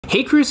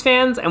Hey cruise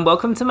fans, and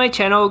welcome to my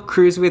channel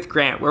Cruise with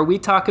Grant, where we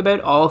talk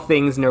about all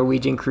things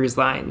Norwegian Cruise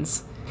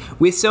Lines.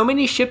 With so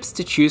many ships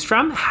to choose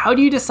from, how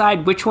do you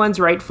decide which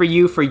one's right for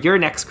you for your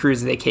next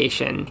cruise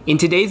vacation? In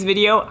today's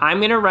video, I'm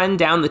going to run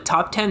down the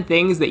top 10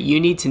 things that you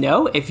need to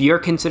know if you're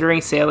considering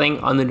sailing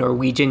on the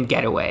Norwegian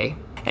Getaway.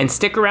 And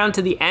stick around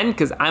to the end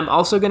because I'm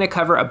also going to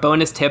cover a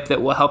bonus tip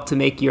that will help to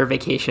make your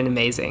vacation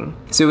amazing.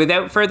 So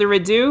without further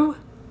ado,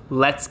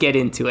 let's get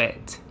into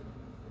it.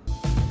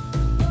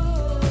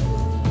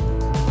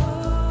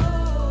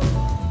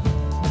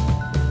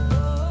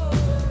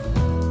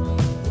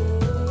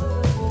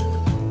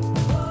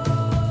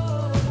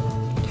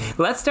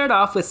 Let's start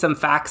off with some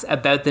facts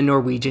about the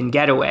Norwegian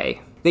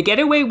Getaway. The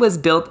Getaway was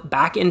built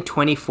back in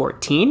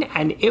 2014,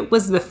 and it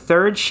was the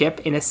third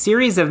ship in a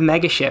series of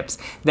megaships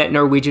that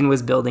Norwegian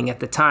was building at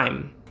the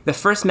time. The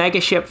first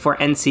megaship for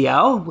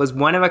NCL was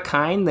one of a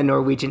kind, the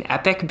Norwegian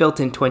Epic,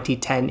 built in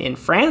 2010 in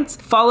France,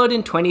 followed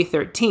in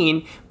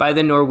 2013 by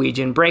the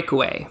Norwegian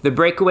Breakaway. The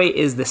Breakaway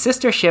is the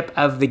sister ship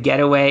of the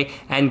Getaway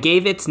and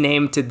gave its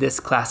name to this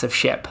class of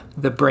ship,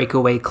 the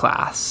Breakaway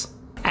class.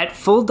 At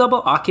full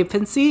double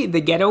occupancy, the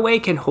Getaway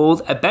can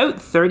hold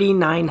about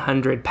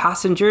 3,900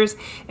 passengers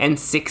and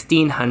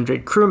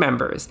 1,600 crew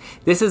members.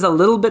 This is a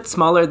little bit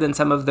smaller than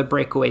some of the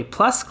Breakaway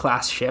Plus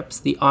class ships,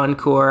 the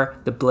Encore,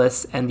 the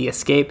Bliss, and the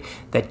Escape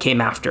that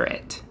came after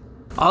it.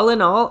 All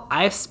in all,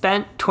 I've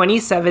spent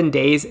 27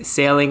 days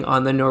sailing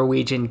on the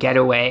Norwegian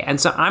Getaway,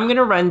 and so I'm going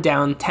to run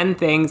down 10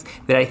 things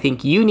that I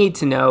think you need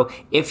to know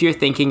if you're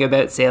thinking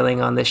about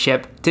sailing on the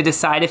ship to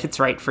decide if it's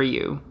right for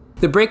you.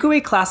 The Breakaway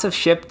class of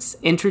ships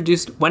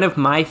introduced one of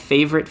my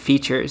favorite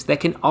features that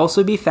can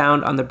also be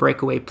found on the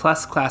Breakaway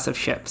Plus class of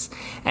ships,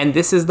 and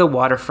this is the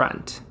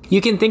waterfront. You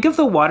can think of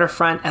the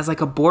waterfront as like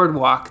a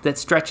boardwalk that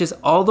stretches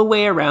all the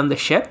way around the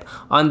ship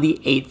on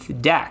the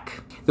 8th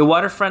deck. The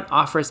waterfront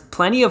offers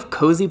plenty of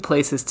cozy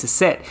places to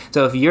sit,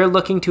 so if you're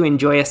looking to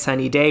enjoy a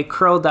sunny day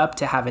curled up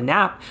to have a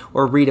nap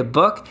or read a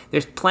book,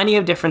 there's plenty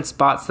of different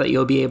spots that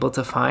you'll be able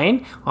to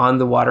find on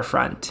the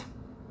waterfront.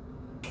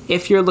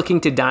 If you're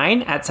looking to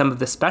dine at some of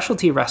the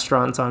specialty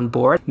restaurants on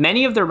board,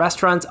 many of the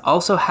restaurants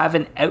also have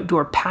an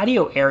outdoor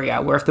patio area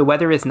where if the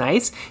weather is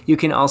nice, you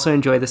can also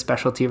enjoy the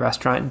specialty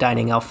restaurant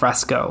dining al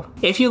fresco.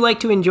 If you like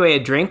to enjoy a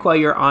drink while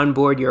you're on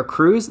board your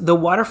cruise, the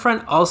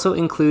waterfront also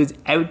includes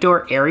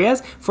outdoor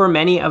areas for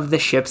many of the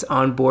ship's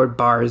onboard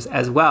bars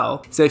as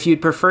well. So if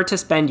you'd prefer to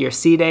spend your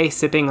sea day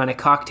sipping on a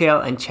cocktail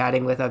and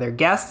chatting with other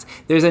guests,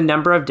 there's a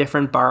number of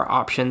different bar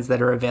options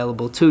that are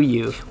available to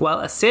you. While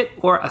a sit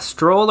or a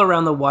stroll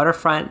around the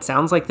waterfront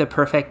sounds like the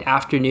perfect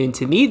afternoon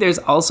to me, there's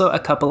also a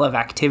couple of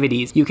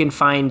activities. You can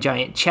find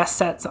giant chess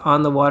sets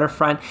on the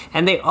waterfront,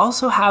 and they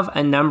also have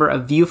a number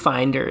of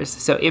viewfinders.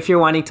 So if you're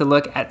wanting to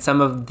look at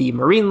some of the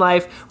marine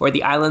life or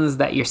the islands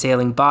that you're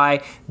sailing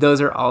by,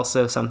 those are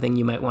also something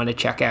you might want to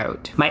check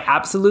out. My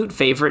absolute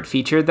favorite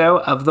feature though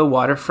of the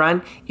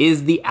waterfront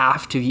is the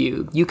aft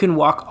view. You can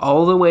walk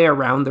all the way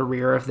around the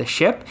rear of the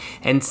ship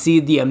and see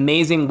the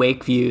amazing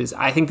wake views.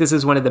 I think this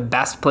is one of the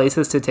best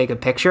places to take a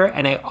picture,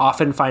 and I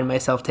often find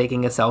myself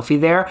taking a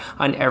selfie there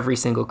on every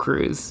single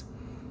cruise.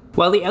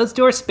 While the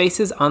outdoor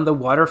spaces on the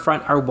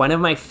waterfront are one of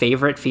my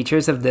favorite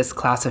features of this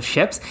class of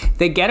ships,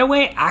 the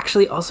Getaway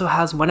actually also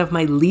has one of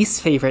my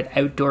least favorite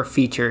outdoor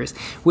features,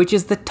 which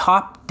is the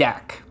top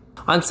deck.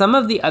 On some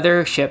of the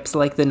other ships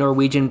like the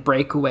Norwegian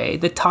Breakaway,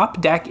 the top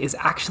deck is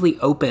actually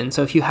open,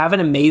 so if you have an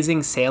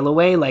amazing sail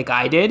away like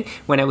I did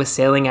when I was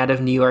sailing out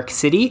of New York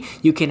City,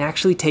 you can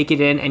actually take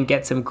it in and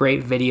get some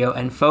great video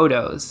and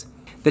photos.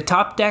 The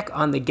top deck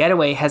on the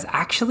Getaway has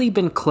actually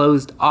been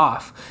closed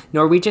off.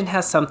 Norwegian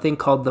has something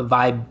called the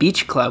Vibe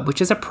Beach Club,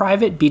 which is a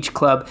private beach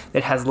club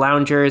that has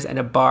loungers and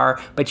a bar,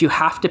 but you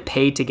have to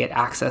pay to get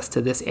access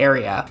to this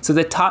area. So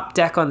the top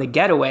deck on the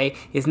Getaway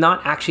is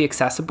not actually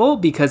accessible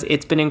because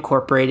it's been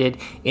incorporated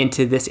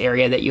into this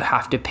area that you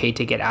have to pay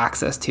to get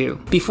access to.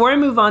 Before I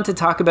move on to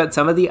talk about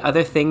some of the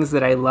other things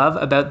that I love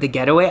about the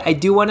Getaway, I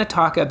do want to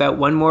talk about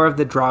one more of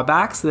the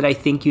drawbacks that I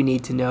think you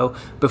need to know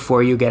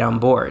before you get on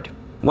board.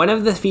 One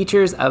of the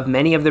features of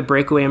many of the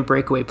Breakaway and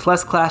Breakaway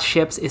Plus class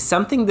ships is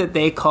something that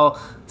they call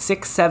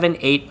 6, 7,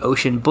 8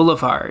 Ocean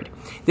Boulevard.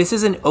 This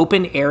is an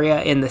open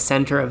area in the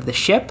center of the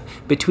ship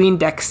between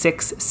decks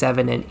 6,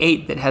 7, and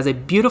 8 that has a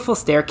beautiful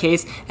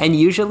staircase and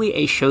usually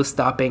a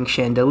show-stopping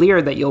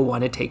chandelier that you'll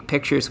want to take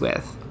pictures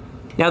with.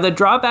 Now the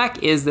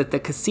drawback is that the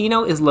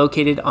casino is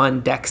located on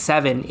deck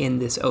 7 in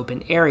this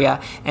open area,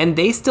 and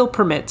they still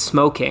permit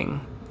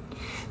smoking.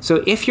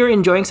 So if you're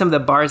enjoying some of the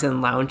bars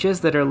and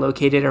lounges that are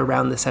located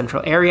around the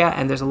central area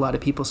and there's a lot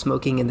of people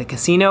smoking in the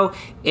casino,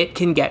 it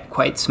can get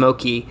quite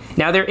smoky.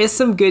 Now there is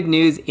some good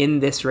news in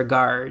this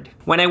regard.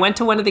 When I went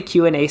to one of the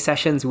Q&A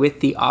sessions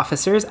with the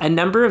officers, a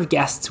number of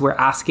guests were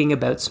asking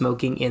about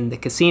smoking in the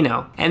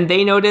casino. And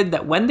they noted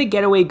that when the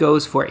Getaway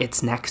goes for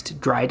its next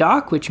dry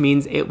dock, which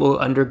means it will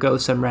undergo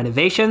some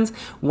renovations,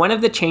 one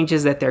of the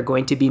changes that they're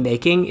going to be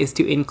making is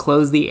to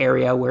enclose the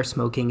area where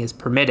smoking is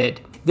permitted.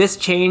 This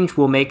change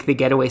will make the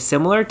Getaway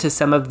similar to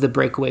some of the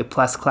Breakaway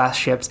Plus class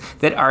ships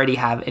that already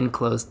have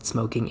enclosed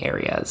smoking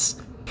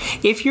areas.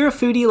 If you're a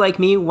foodie like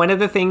me, one of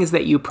the things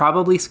that you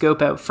probably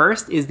scope out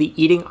first is the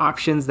eating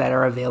options that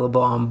are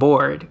available on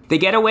board. The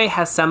Getaway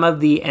has some of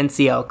the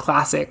NCL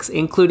classics,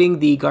 including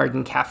the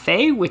Garden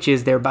Cafe, which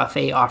is their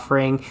buffet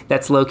offering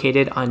that's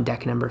located on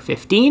deck number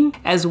 15,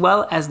 as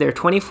well as their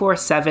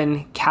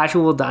 24/7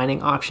 casual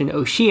dining option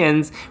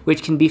Oceans,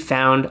 which can be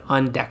found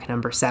on deck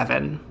number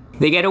 7.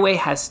 The Getaway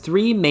has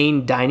 3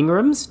 main dining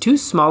rooms, 2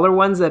 smaller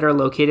ones that are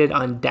located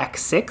on deck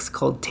 6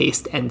 called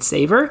Taste and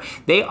Savor.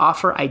 They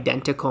offer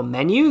identical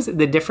menus.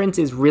 The difference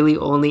is really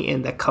only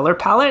in the color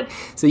palette,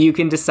 so you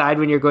can decide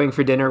when you're going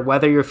for dinner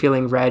whether you're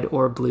feeling red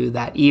or blue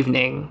that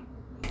evening.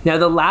 Now,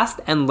 the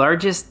last and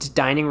largest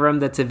dining room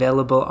that's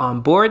available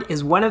on board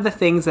is one of the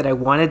things that I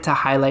wanted to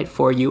highlight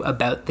for you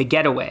about the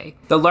Getaway.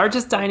 The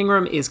largest dining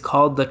room is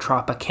called the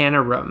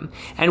Tropicana room,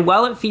 and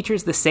while it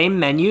features the same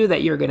menu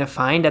that you're going to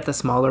find at the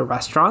smaller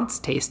restaurants,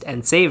 Taste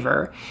and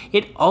Savor,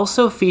 it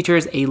also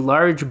features a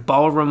large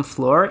ballroom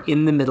floor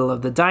in the middle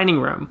of the dining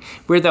room,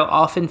 where they'll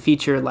often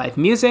feature live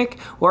music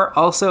or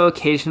also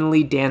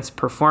occasionally dance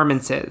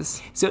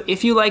performances. So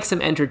if you like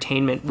some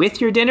entertainment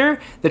with your dinner,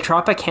 the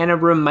Tropicana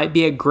room might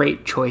be a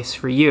great choice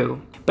for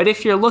you. But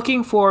if you're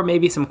looking for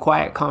maybe some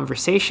quiet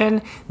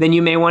conversation, then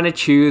you may want to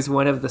choose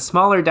one of the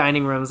smaller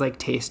dining rooms like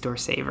Taste or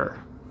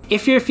Savor.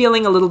 If you're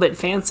feeling a little bit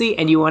fancy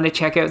and you want to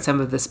check out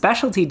some of the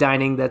specialty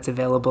dining that's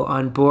available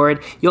on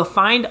board, you'll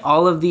find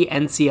all of the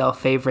NCL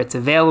favorites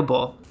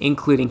available,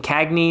 including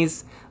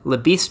Cagney's, Le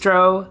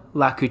Bistro,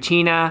 La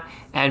Cucina,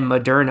 and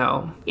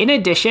Moderno. In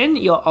addition,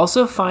 you'll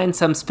also find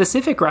some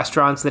specific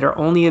restaurants that are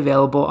only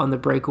available on the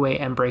Breakaway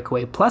and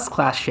Breakaway Plus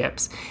class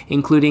ships,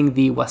 including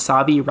the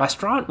Wasabi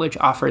restaurant, which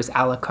offers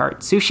a la carte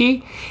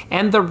sushi,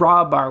 and the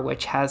Raw Bar,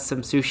 which has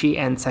some sushi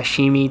and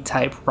sashimi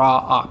type raw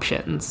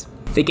options.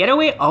 The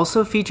Getaway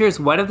also features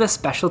one of the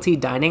specialty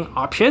dining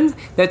options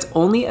that's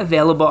only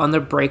available on the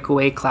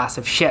Breakaway class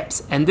of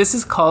ships, and this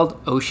is called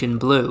Ocean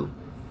Blue.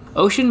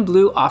 Ocean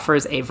Blue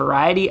offers a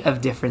variety of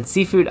different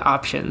seafood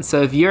options,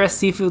 so if you're a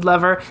seafood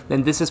lover,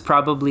 then this is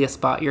probably a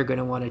spot you're going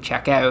to want to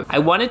check out. I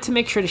wanted to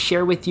make sure to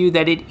share with you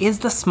that it is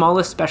the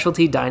smallest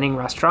specialty dining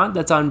restaurant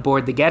that's on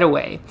board the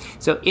Getaway.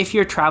 So if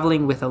you're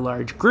traveling with a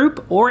large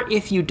group, or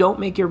if you don't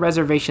make your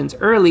reservations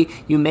early,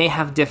 you may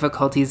have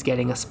difficulties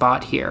getting a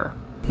spot here.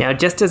 Now,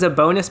 just as a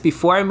bonus,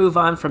 before I move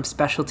on from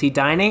specialty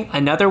dining,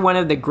 another one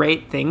of the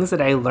great things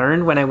that I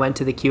learned when I went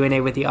to the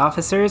Q&A with the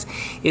officers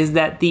is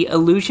that the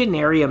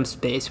Illusionarium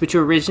space, which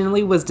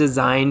originally was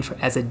designed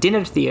as a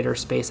dinner theater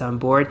space on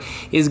board,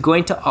 is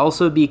going to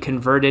also be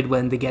converted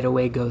when the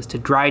Getaway goes to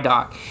dry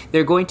dock.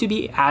 They're going to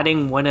be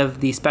adding one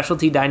of the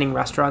specialty dining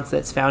restaurants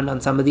that's found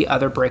on some of the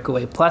other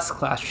Breakaway Plus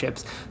class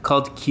ships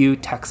called Q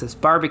Texas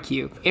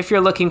Barbecue. If you're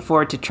looking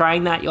forward to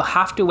trying that, you'll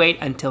have to wait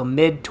until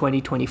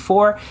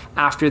mid-2024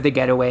 after the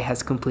Getaway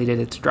has completed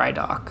its dry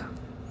dock.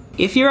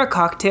 If you're a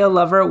cocktail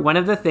lover, one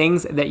of the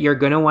things that you're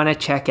going to want to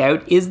check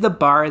out is the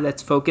bar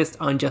that's focused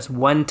on just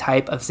one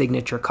type of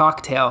signature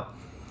cocktail.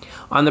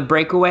 On the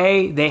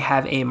Breakaway, they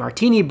have a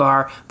martini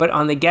bar, but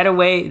on the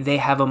Getaway, they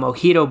have a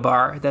mojito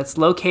bar that's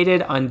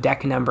located on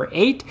deck number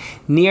 8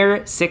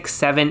 near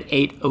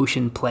 678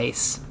 Ocean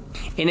Place.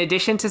 In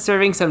addition to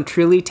serving some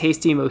truly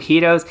tasty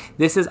mojitos,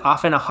 this is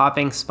often a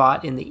hopping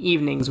spot in the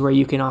evenings where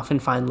you can often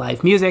find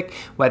live music,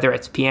 whether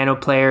it's piano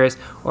players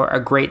or a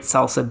great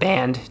salsa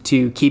band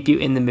to keep you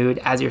in the mood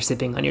as you're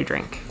sipping on your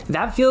drink.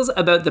 That feels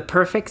about the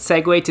perfect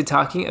segue to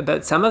talking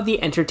about some of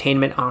the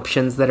entertainment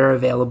options that are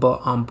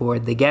available on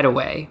board the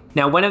Getaway.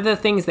 Now, one of the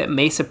things that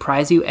may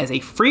surprise you as a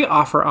free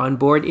offer on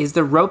board is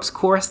the ropes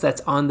course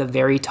that's on the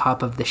very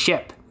top of the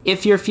ship.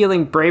 If you're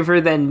feeling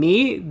braver than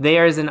me,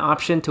 there's an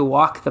option to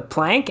walk the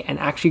plank and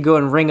actually go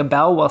and ring a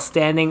bell while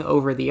standing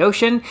over the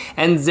ocean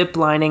and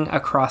ziplining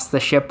across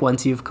the ship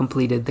once you've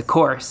completed the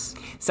course.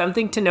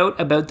 Something to note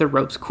about the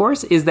ropes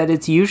course is that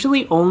it's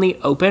usually only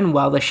open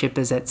while the ship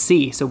is at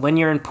sea. So when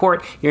you're in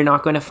port, you're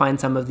not going to find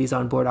some of these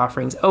onboard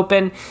offerings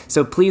open.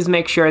 So please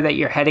make sure that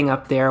you're heading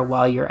up there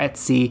while you're at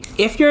sea.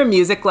 If you're a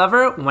music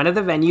lover, one of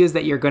the venues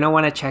that you're going to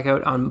want to check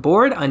out on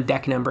board on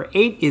deck number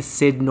 8 is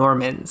Sid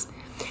Norman's.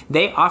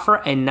 They offer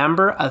a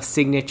number of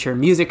signature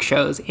music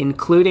shows,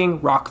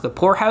 including Rock the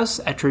Poorhouse,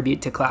 a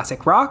tribute to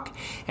classic rock,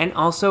 and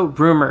also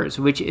Rumors,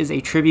 which is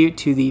a tribute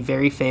to the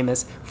very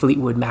famous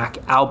Fleetwood Mac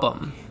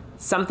album.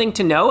 Something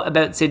to know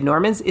about Sid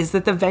Norman's is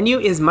that the venue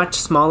is much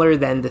smaller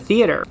than the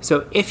theater.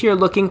 So if you're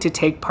looking to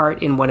take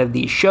part in one of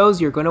these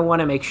shows, you're going to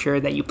want to make sure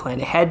that you plan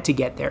ahead to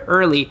get there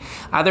early.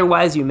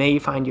 Otherwise, you may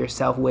find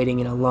yourself waiting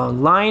in a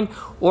long line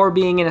or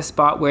being in a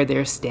spot where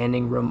there's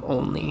standing room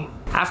only.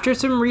 After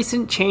some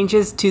recent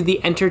changes to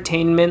the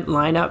entertainment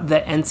lineup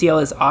that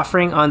NCL is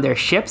offering on their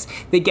ships,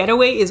 the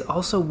Getaway is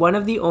also one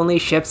of the only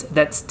ships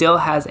that still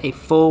has a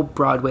full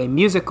Broadway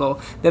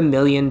musical, The $1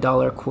 Million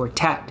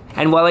Quartet.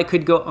 And while I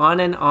could go on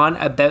and on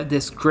about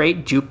this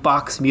great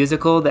jukebox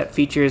musical that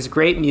features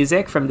great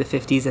music from the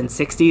 50s and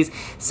 60s,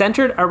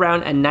 centered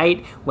around a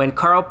night when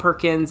Carl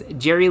Perkins,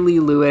 Jerry Lee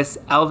Lewis,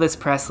 Elvis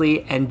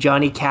Presley, and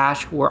Johnny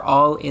Cash were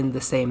all in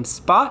the same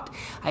spot,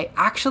 I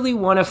actually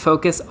want to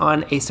focus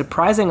on a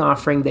surprising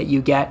offering that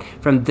you get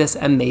from this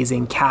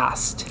amazing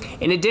cast.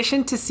 In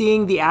addition to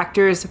seeing the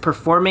actors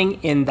performing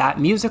in that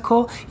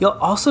musical, you'll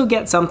also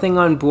get something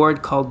on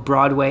board called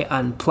Broadway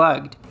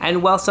Unplugged.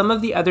 And while some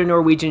of the other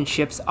Norwegian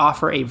ships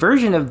offer a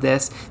version of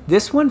this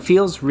one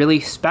feels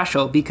really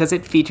special because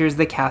it features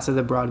the cast of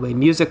the Broadway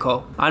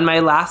musical. On my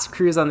last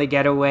cruise on the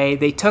Getaway,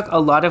 they took a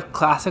lot of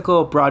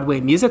classical Broadway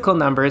musical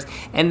numbers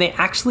and they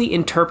actually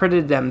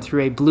interpreted them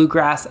through a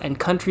bluegrass and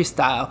country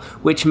style,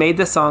 which made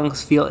the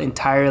songs feel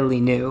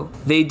entirely new.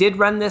 They did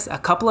run this a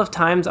couple of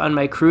times on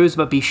my cruise,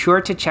 but be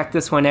sure to check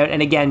this one out,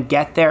 and again,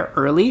 get there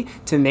early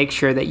to make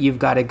sure that you've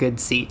got a good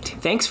seat.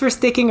 Thanks for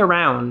sticking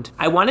around.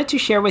 I wanted to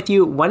share with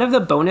you one of the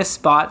bonus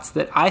spots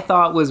that I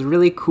thought was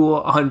really cool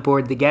on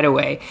board the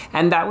Getaway,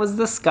 and that was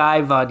the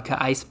Sky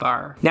Vodka Ice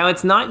Bar. Now,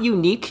 it's not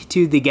unique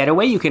to the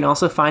Getaway. You can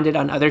also find it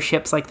on other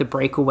ships like the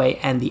Breakaway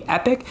and the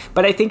Epic,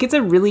 but I think it's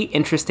a really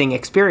interesting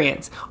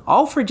experience,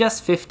 all for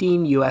just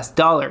 $15 US.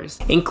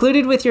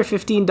 Included with your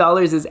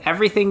 $15 is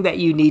everything that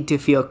you need to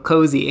feel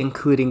cozy,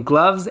 including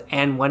gloves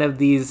and one of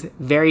these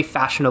very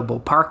fashionable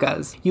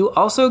parkas. You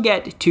also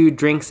get 2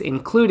 drinks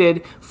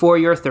included for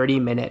your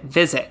 30-minute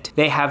visit.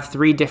 They have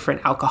 3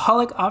 different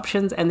alcoholic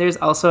options, and there's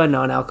also a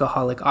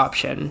non-alcoholic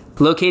option.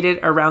 Located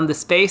around the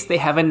space, they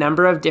have a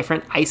number of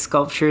different ice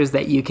sculptures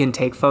that you can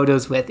take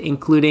photos with,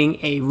 including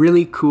a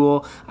really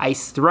cool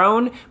ice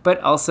throne, but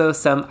also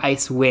some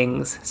ice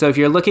wings. So if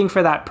you're looking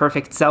for that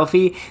perfect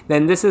selfie,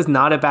 then this is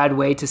not a bad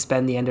way to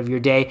spend the end of your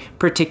day,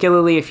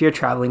 particularly if you're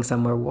traveling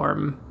somewhere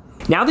warm.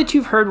 Now that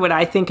you've heard what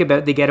I think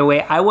about the Getaway,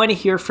 I want to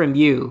hear from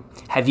you.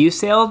 Have you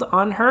sailed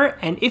on her?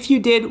 And if you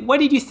did, what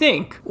did you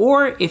think?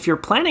 Or if you're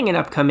planning an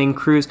upcoming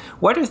cruise,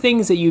 what are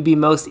things that you'd be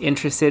most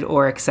interested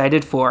or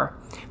excited for?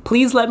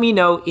 Please let me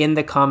know in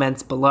the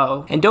comments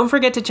below. And don't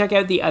forget to check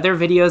out the other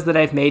videos that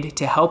I've made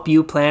to help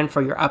you plan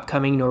for your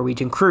upcoming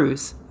Norwegian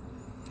cruise.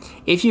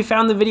 If you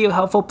found the video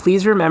helpful,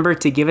 please remember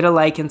to give it a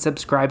like and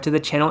subscribe to the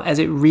channel, as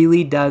it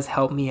really does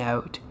help me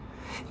out.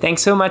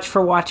 Thanks so much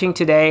for watching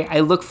today. I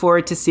look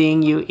forward to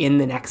seeing you in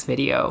the next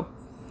video.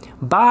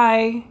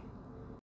 Bye!